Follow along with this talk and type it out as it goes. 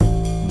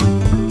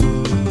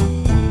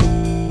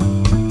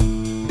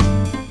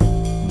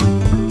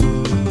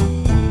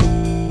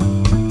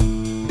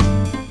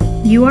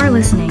You are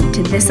listening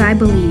to This I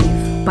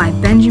Believe by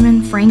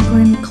Benjamin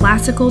Franklin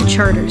Classical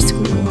Charter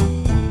School.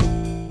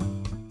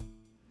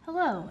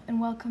 Hello,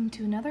 and welcome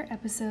to another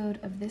episode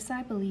of This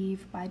I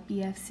Believe by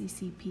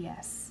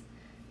BFCCPS.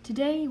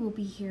 Today you will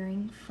be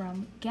hearing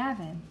from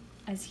Gavin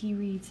as he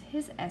reads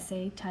his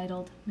essay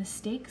titled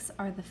Mistakes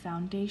Are the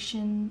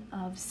Foundation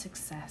of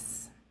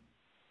Success.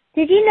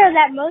 Did you know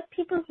that most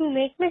people who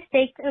make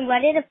mistakes and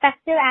let it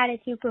affect their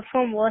attitude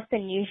perform worse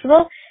than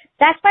usual?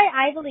 That's why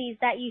I believe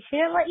that you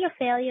shouldn't let your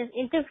failures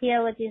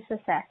interfere with your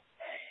success.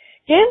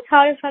 James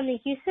Harden from the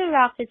Houston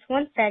Rockets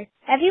once said,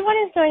 "Everyone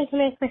is going to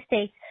make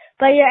mistakes,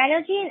 but your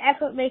energy and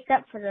effort makes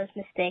up for those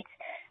mistakes."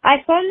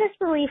 I formed this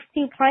belief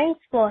through playing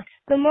sports.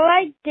 The more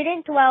I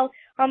didn't dwell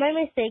on my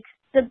mistakes,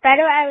 the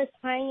better I was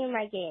playing in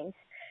my games.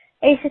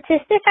 A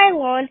statistic I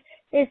learned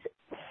is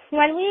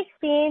when we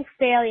experience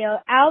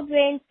failure, our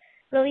brains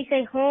release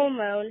a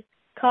hormone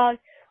called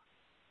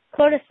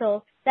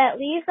cortisol that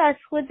leaves us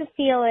with the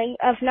feeling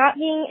of not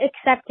being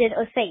accepted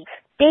or safe.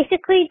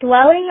 Basically,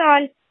 dwelling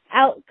on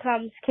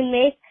outcomes can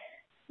make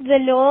the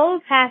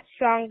neural path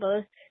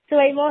stronger, so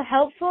a more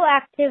helpful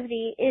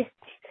activity is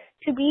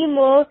to be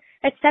more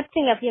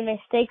accepting of your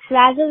mistakes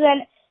rather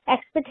than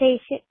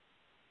expectation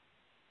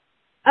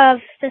of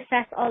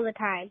success all the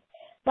time.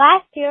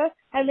 Last year,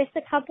 I missed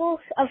a couple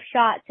of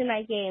shots in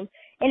my game,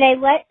 and I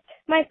let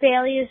my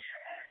failures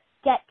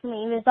get to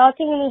me,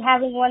 resulting in me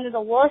having one of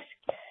the worst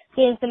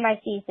games of my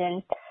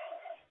season.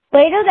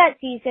 Later that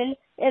season,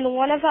 in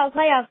one of our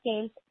playoff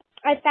games,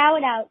 I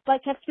fouled out,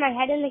 but kept my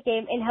head in the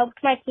game and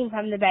helped my team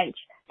from the bench.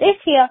 This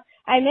year,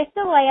 I missed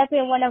a layup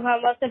in one of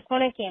our most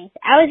important games.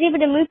 I was able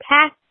to move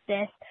past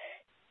this,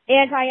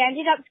 and I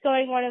ended up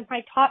scoring one of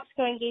my top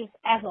scoring games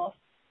ever.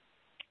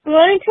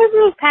 Learning to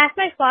move past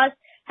my flaws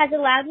has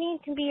allowed me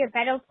to be a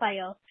better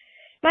player.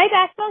 My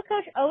basketball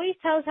coach always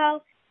tells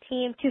our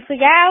team to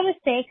forget our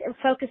mistakes and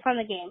focus on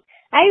the game.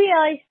 I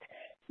realized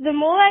the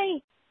more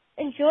I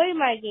enjoy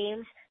my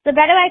games, the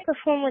better I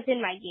perform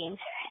within my games.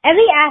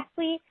 Every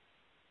athlete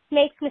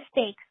makes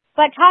mistakes,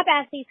 but top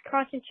athletes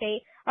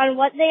concentrate on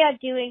what they are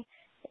doing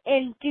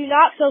and do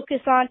not focus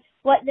on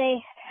what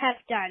they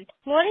have done.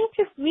 Learning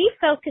to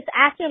refocus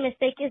after a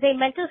mistake is a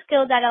mental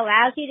skill that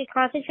allows you to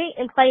concentrate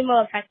and play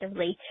more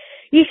effectively.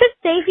 You should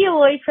save your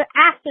worries for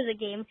after the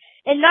game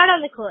and not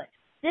on the court.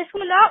 This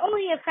will not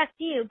only affect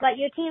you, but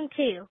your team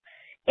too.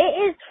 It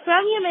is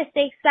from your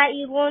mistakes that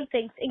you learn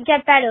things and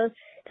get better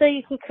so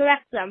you can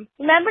correct them.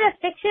 Remember to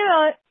fix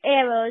your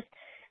errors,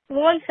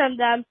 learn from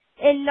them,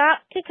 and not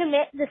to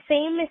commit the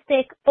same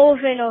mistake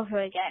over and over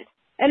again.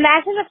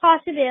 Imagine the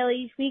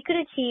possibilities we could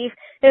achieve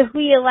if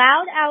we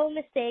allowed our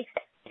mistakes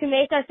to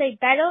make us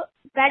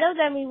better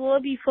than we were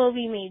before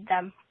we made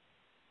them.